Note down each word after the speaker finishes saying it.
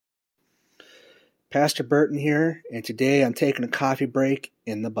Pastor Burton here, and today I'm taking a coffee break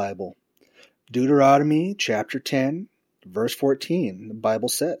in the Bible. Deuteronomy chapter 10, verse 14, the Bible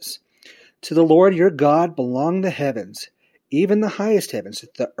says, "To the Lord your God belong the heavens, even the highest heavens,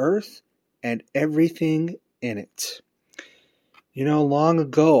 the earth, and everything in it." You know, long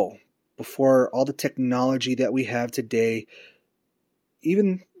ago, before all the technology that we have today,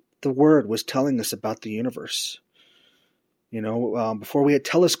 even the Word was telling us about the universe. Before we had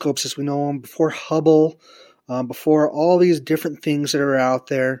telescopes as we know them, before Hubble, before all these different things that are out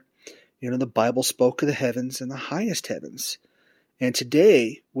there, the Bible spoke of the heavens and the highest heavens. And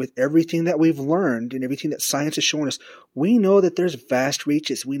today, with everything that we've learned and everything that science has shown us, we know that there's vast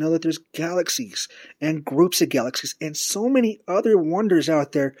reaches. We know that there's galaxies and groups of galaxies and so many other wonders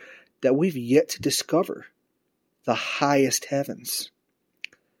out there that we've yet to discover. The highest heavens.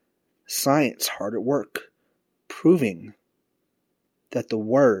 Science hard at work, proving that the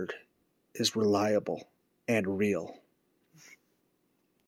Word is reliable and real.